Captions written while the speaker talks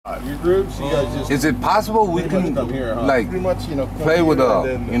Your groups, you guys just. Is it possible we can here, huh? like pretty much, play with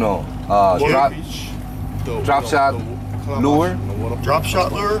a drop shot lure? Drop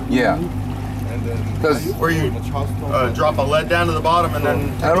shot lure? Yeah. Because where you drop a lead down to the bottom and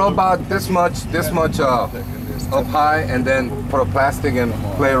then. I don't know about this much up high, and then put a plastic and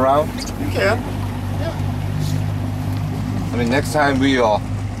play around. You can. Yeah. I mean, next time we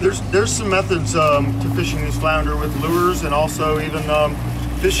There's some methods to fishing these flounder with lures, and also even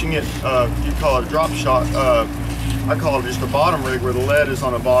fishing it. You call it a drop shot. I call it just a bottom rig where the lead is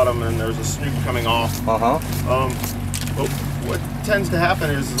on the bottom and there's a snoop coming off. But what tends to happen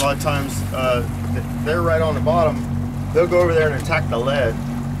is a lot of times they're right on the bottom. They'll go over there and attack the lead.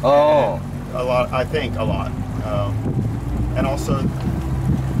 Oh. A lot, I think a lot. And also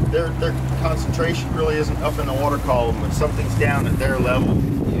their concentration really isn't up in the water column. When something's down at their level,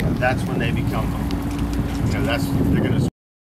 that's when they become, they're going to